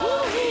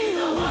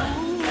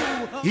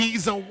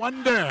He's a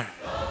wonder.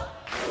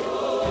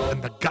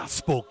 And the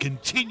gospel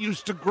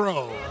continues to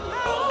grow.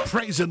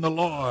 Praising the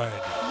Lord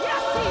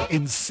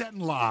in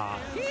Senla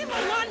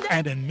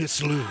and in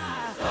Miss Lou.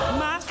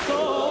 My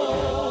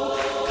soul.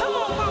 Come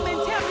on, mama,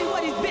 and tell me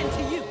what he's been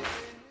to you.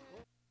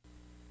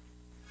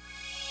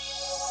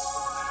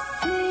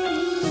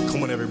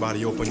 Come on,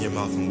 everybody, open your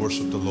mouth and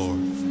worship the Lord.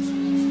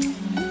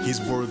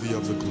 He's worthy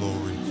of the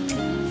glory.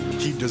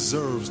 He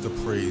deserves the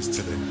praise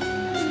today.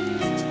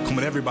 Come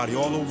on, everybody,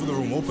 all over the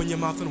room, open your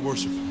mouth and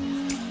worship him.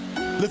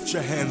 Lift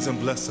your hands and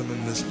bless him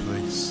in this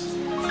place.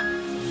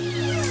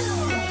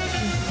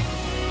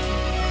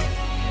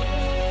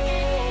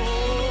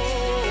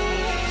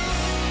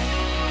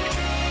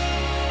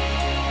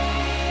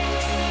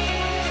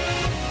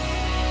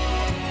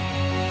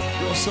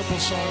 Real simple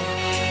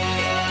song.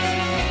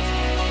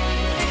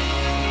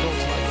 It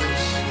goes like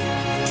this.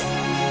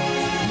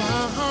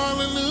 My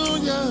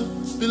hallelujah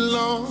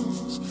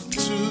belongs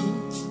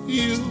to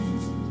you.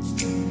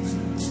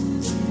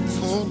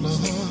 Oh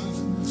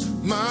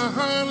Lord. My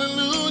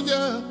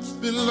hallelujah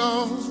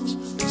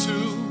belongs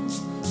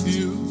to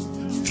you.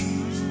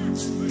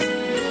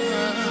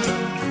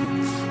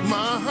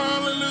 My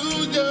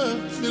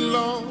hallelujah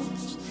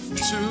belongs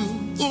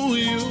to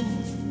you.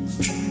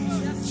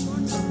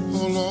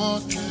 Oh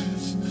Lord,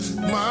 yes.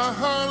 My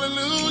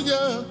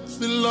hallelujah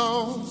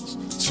belongs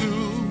to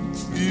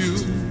you.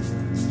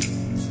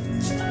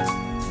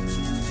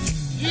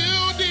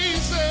 You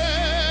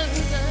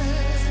deserve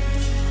it.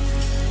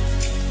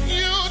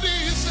 You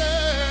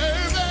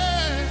deserve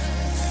it.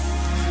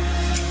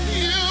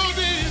 You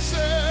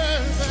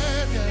deserve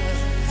it.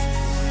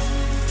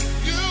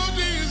 You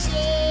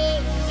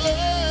deserve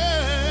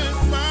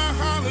it. My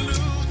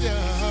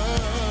hallelujah.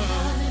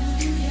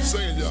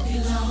 Sing it, y'all.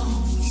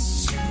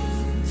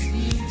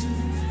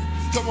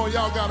 Come on,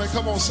 y'all got it.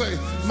 Come on, say,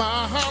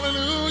 my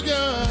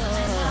hallelujah.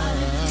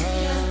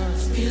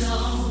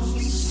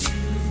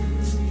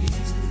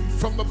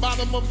 From the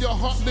bottom of your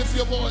heart, lift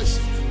your voice.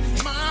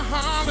 My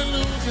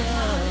hallelujah.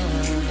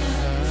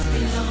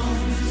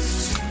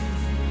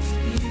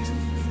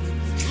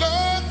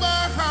 Lord,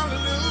 my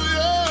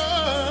hallelujah.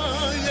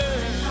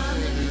 Yeah.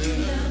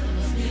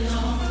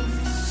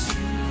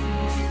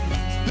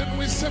 Then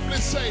we simply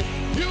say,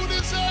 you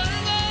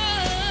deserve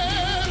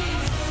it.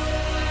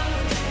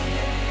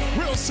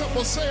 Real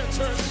simple, say it,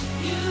 church.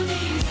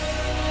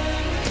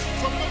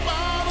 From the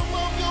bottom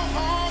of your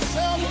heart,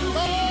 tell the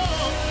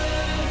Lord,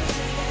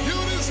 you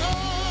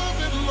deserve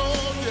it,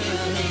 Lord,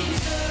 yeah.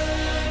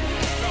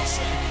 Now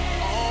say,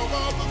 all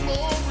of the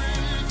glory,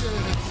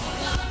 yeah.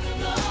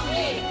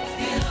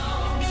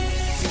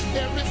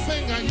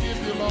 Everything I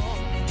give you, Lord,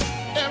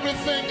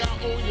 everything I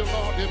owe you,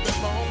 Lord, it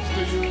belongs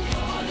to you.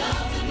 All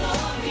of the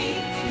glory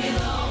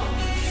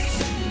belongs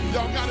to you.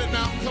 Y'all got it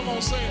now? Come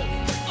on, say it.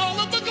 All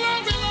of the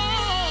glory, Lord.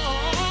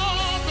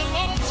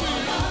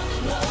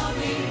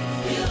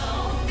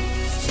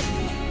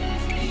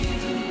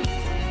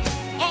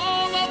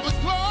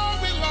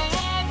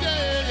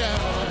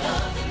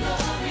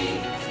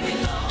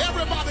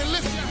 Everybody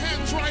lift your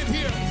hands right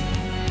here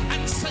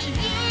and say,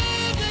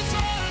 you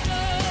deserve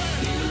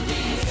it. You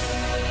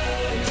deserve it.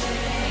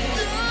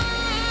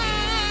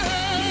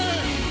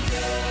 Yeah. You deserve it.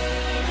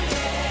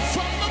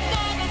 From the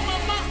bottom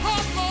of my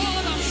heart,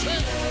 Lord, I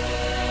say,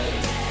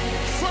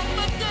 from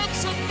the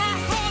depths of my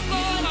heart,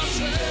 Lord, I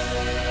say,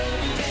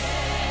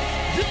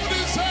 you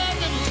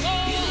deserve it,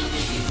 Lord.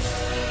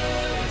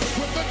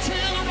 With the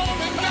tear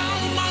rolling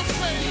down my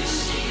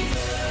face,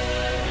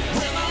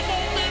 when I'm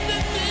on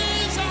bended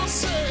knees, I'll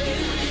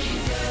say,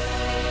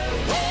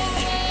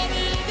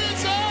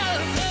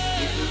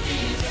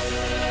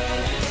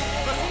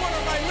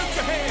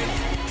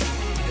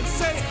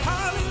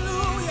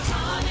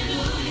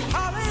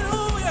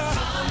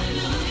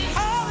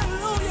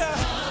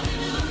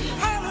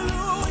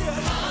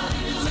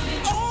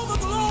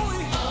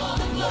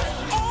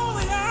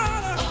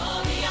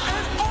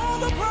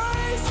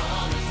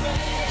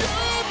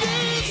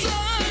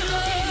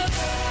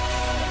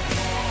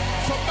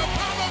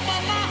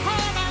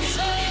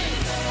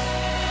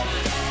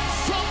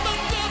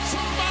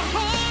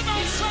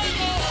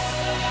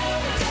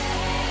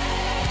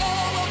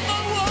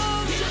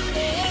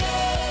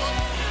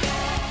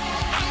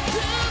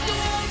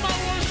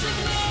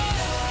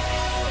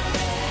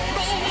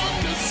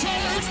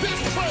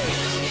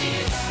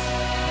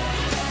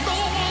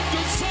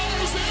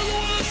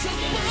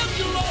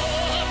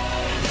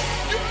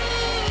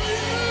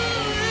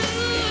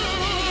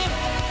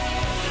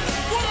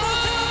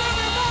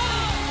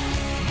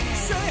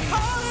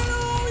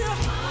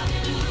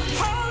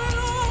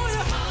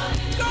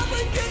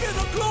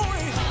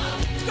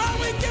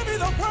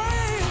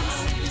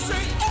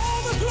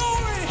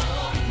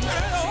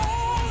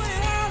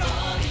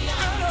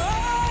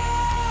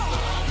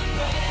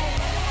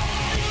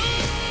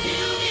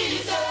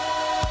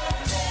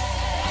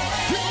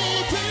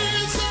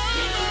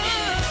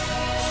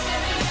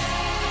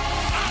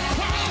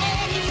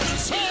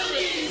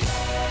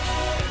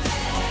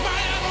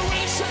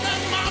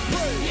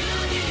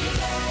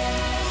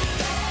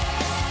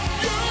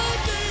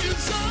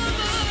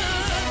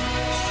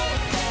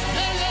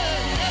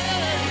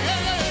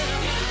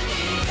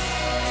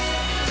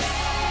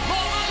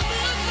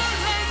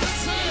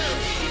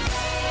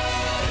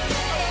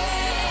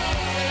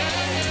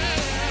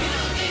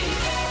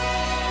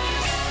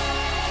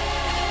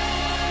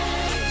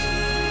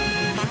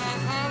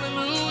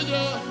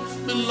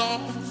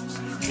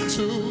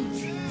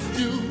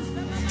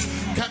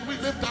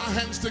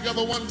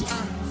 together one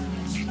time.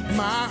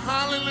 My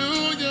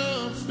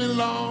hallelujah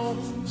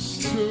belongs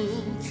to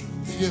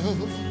you.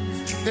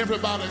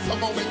 Everybody,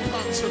 come on in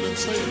concert and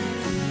say it.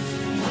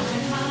 My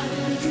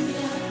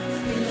hallelujah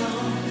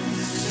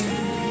belongs to you.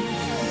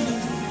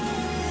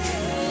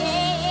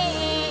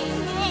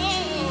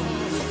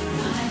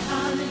 My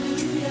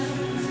hallelujah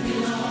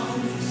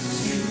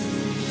belongs to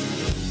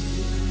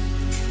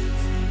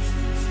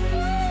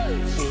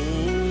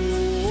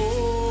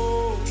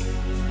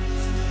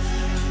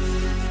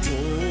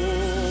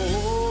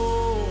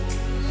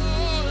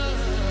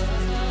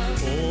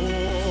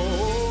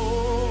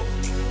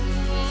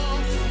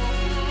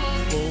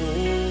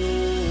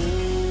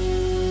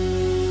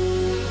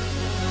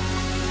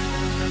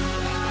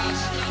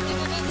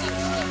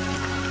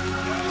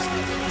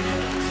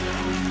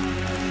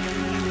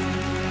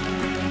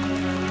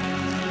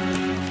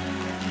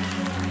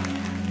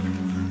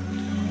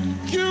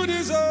You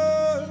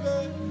deserve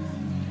it.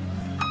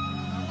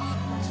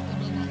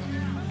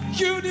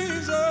 You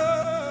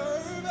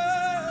deserve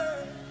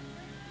it.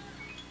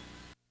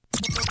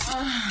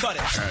 Cut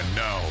it. And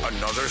now,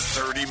 another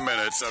 30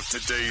 minutes of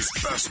today's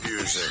best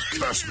music.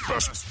 Best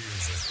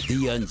music.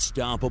 The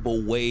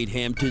unstoppable Wade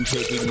Hampton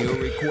taking your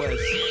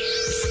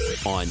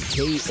requests on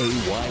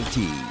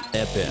KAYT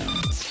FM.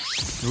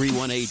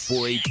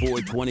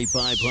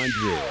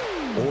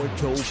 318-484-2500 or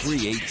toll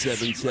free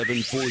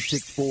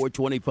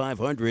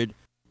 877-464-2500.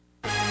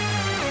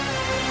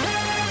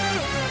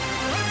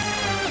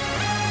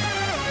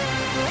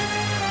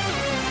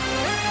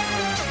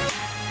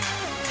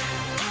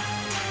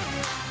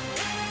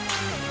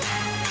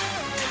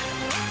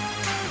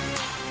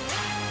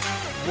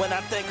 When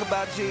I think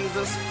about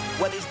Jesus,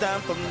 what he's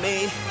done for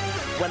me.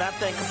 When I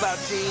think about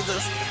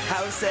Jesus,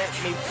 how he set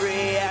me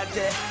free, I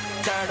just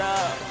turn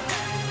up,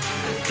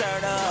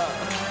 turn up,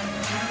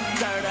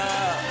 turn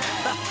up.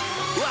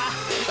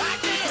 I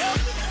can't help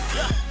it.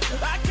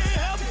 I can't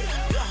help it.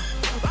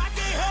 I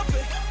can't help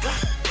it.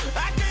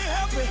 I can't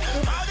help it.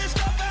 All this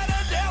stuff I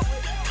done dealt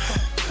with.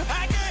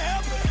 I can't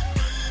help it.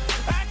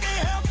 I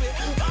can't help it.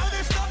 All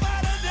this stuff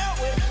I done dealt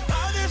with.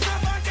 All this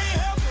stuff I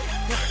can't help it.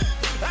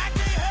 I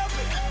can't help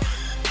it.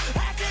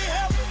 I can't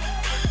help it.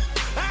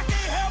 I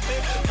can't help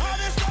it. All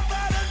this stuff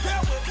I done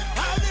dealt with.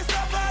 All this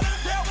stuff I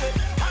done dealt with.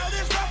 All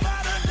this stuff I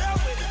done dealt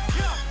with.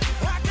 Yeah,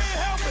 I can't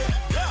help it.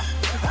 Yeah,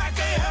 I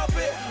can't help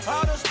it.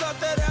 All the stuff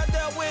that I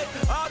dealt with,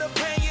 all the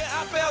pain, yeah,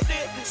 I felt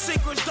it.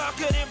 Secrets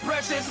darker than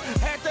precious.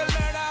 Had to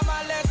learn all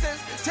my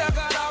lessons. Tell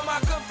God all my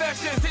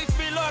confessions. Teach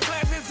me Lord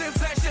classes in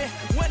session.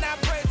 When I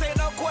praise, ain't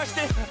no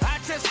question. I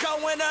just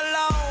going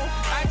alone.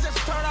 I just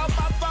turn off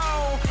my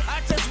phone. I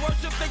just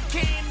worship the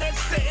King that's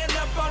sitting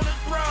up on the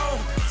throne.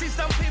 See,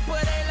 some people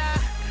they lie.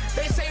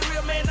 They say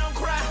real men don't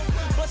cry,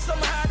 but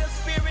somehow the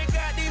Spirit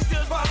got these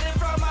tears falling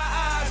from my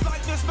eyes.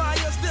 Like this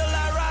fire, still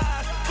I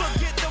rise.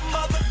 Forget the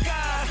mother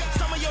God.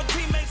 Some of your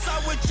teammates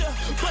are with you,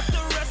 but the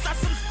rest are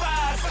some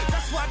spies.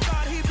 That's why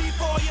God, he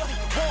before you.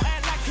 Won't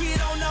act like he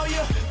don't know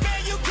you.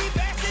 Man, you keep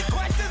asking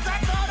questions.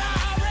 I thought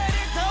I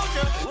already told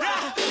you.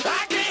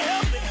 I can't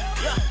help it.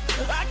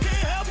 I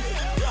can't help it.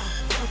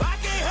 I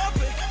can't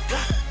help it.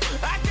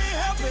 I can't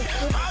help it.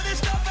 All this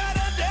stuff I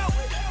done dealt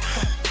with.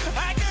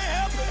 I can't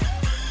help it.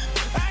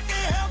 I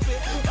can't help it.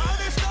 All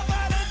this stuff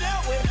I done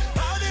dealt with.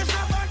 All this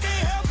stuff I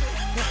can't help it.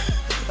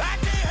 I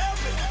can't help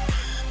it.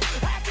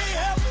 I can't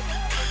help it.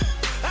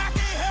 I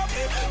can't help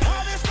it.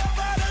 All this stuff I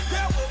done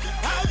dealt with.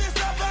 All this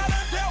stuff I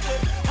done dealt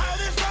with. All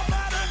this stuff I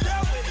done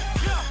dealt with.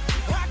 Yeah,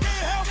 I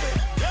can't help it.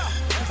 Yeah,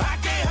 I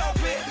can't help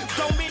it.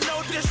 Don't mean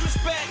no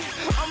disrespect.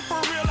 I'm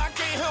for real, I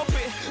can't help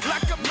it.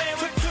 Like a man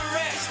with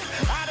Tourette's.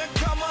 I done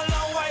come a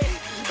long way,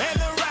 and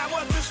the ride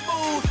wasn't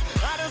smooth.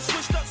 I done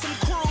switched up some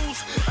crews.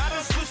 I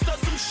done switched up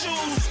some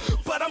shoes,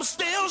 but I'm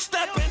still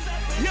stepping.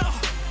 Yo,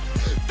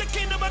 the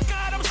kingdom of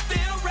God, I'm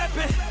still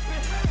repping.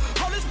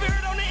 Holy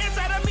Spirit on the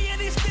inside of me,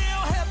 and he's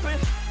still helping.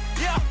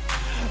 Yeah,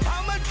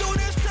 I'ma do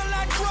this till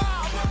I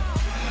drop.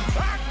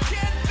 I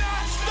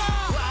cannot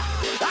stop.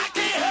 I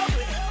can't help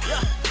it.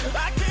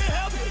 I can't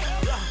help it.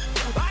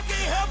 I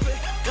can't help it.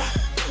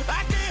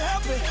 I can't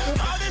help it.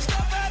 All this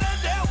stuff I done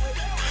dealt with.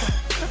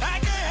 I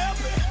can't help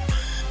it.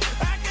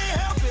 I can't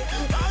help it.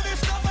 All this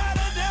stuff I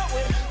done dealt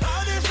with.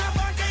 All this stuff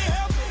I can't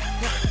help it.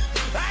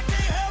 I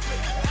can't help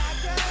it.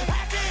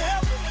 I can't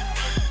help it.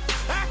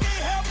 I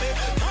can't help it.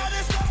 All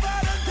this stuff I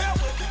done dealt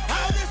with.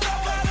 All this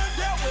stuff I done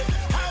dealt with.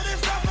 All this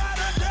stuff I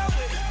done dealt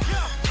with.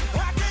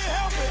 Yeah, I can't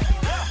help it.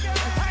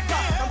 Yeah, I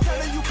can't help it. I'm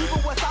telling you people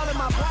what's all in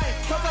my brain.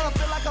 Sometimes I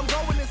feel like I'm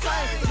going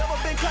insane. Never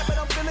been cut, but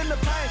I'm feeling the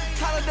pain.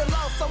 Tired of the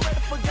loss, I'm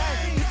ready for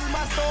game. This is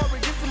my story,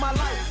 this is my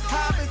life.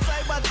 How I've been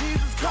saved by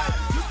Jesus Christ.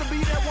 Used to be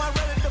that one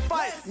ready to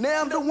fight.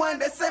 Now I'm the one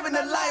that's saving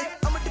the life.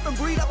 I'm a different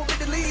breed, I will be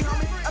the lead,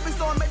 homie. I've been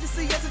so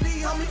amazing, yes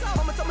indeed, homie.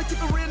 Mama told me keep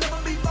it real,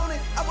 never be phony.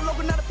 I will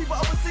open other people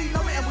overseas,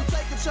 know me. And we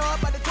take a charge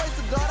by the grace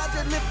of God. I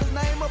just lift his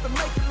name up and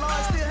make it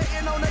large. Still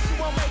hating on that, you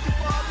won't make it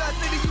far. God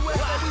see the US,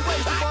 so we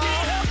waste the ball. I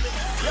can't help it.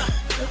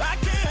 I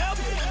can't help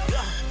it.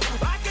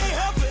 I can't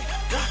help it.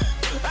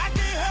 I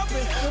can't help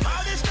it.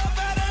 All this stuff I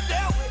done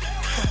dealt with.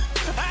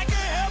 I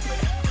can't help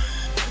it.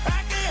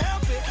 I can't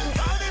help it.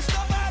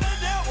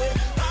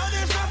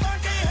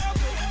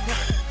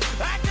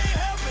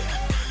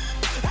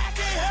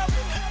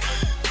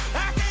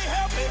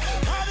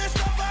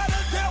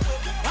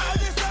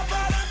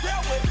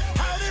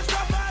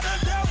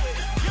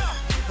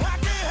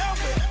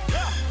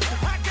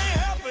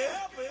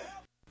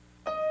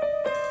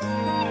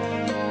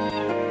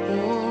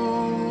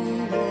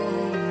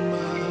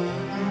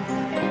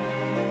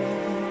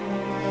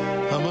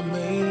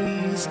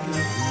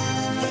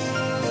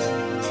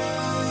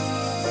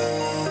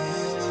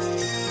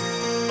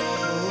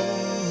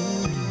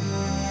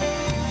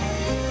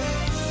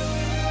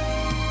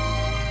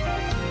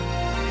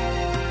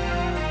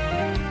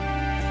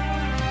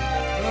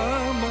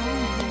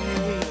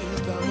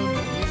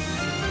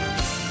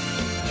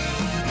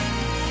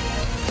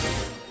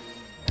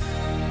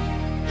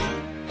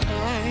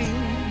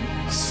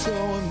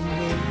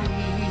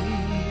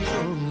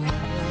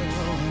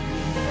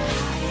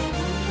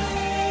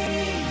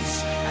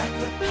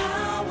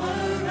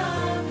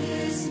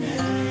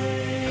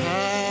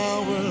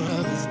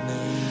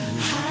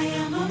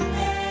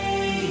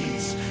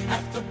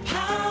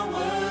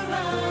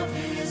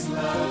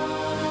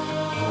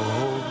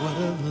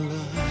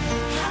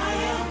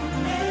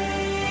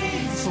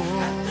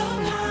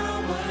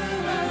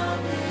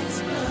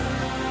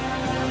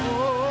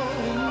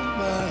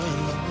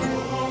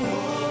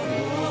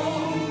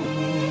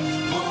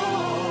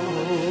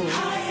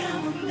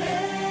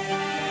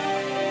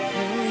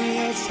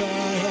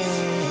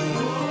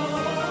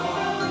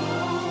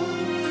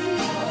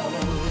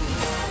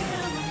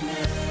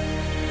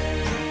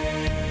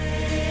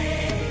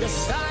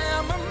 Yes, I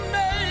am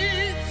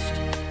amazed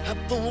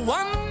at the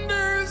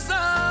wonders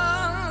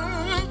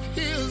of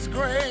His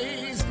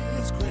grace.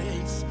 His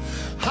grace.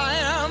 I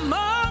am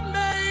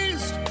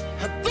amazed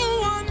at the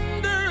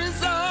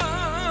wonders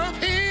of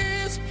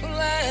His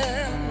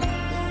plan.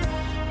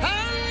 I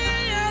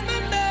am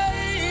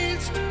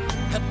amazed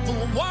at the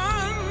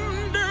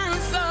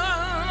wonders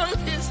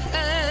of His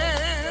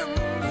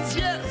hands.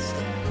 Yes.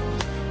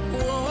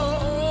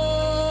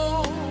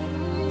 Oh,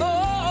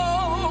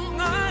 oh,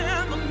 I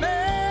am amazed.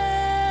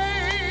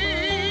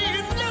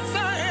 Yes, I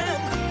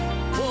am.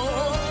 Oh,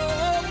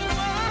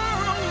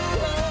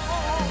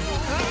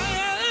 I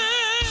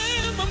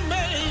am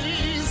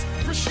amazed.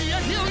 For she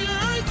had healed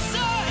your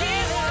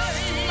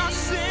inside. My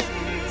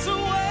sins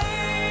away.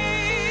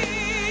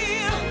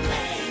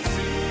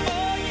 Amazing.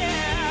 Oh,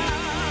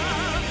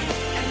 yeah.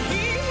 And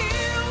He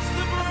heals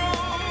the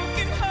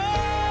broken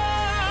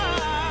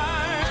heart.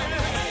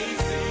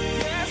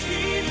 Amazing. Yes,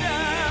 He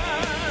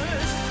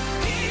does.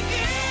 He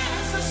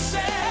gives a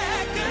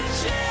second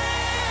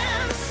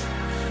chance.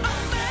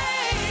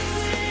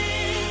 Amazing.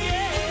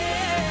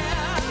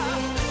 Yeah.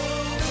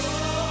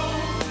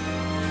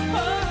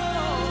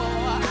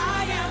 Oh,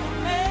 I am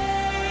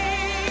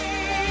amazed.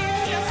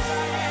 Yes, I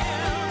am.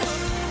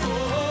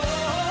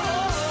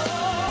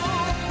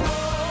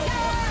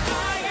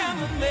 I am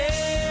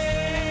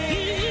amazed.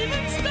 He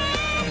even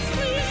stops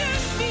the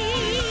enemy.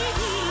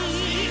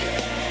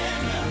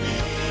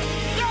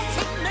 That's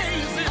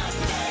amazing.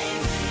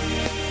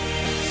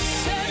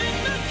 Setting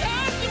the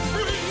captive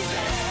free.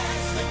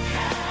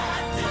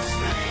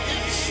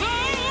 It's so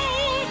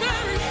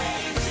very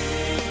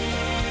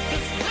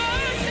His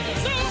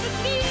blessings over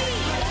me.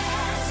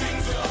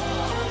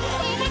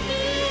 Over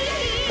me.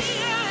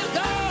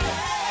 God.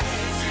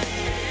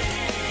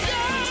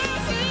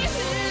 Yes, He is.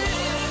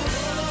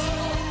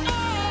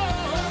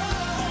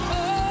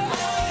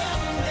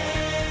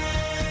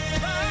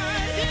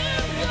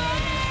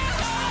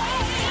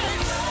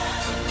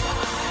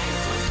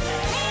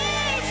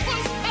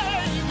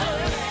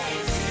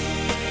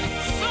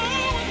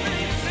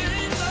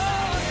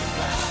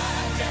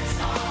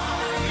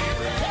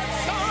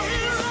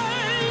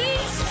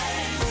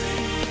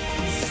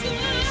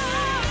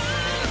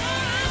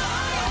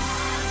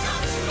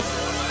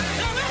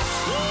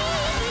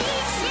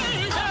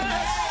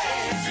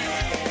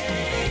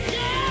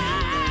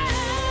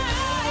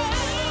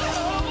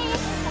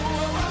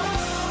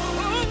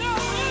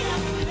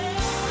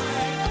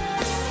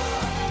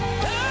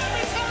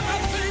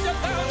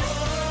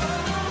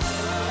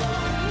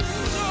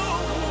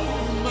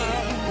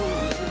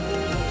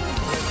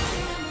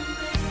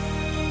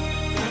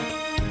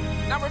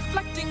 Now,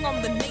 reflecting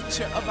on the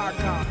nature of our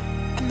God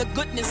and the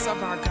goodness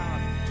of our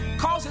God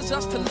causes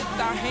us to lift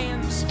our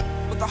hands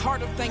with a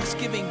heart of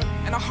thanksgiving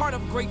and a heart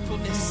of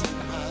gratefulness.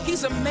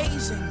 He's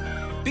amazing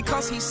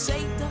because He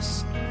saved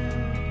us.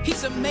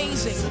 He's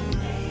amazing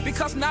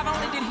because not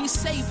only did He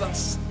save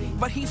us,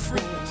 but He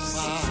freed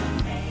us.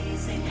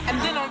 And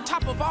then on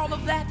top of all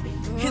of that,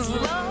 His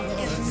love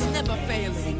is never failing.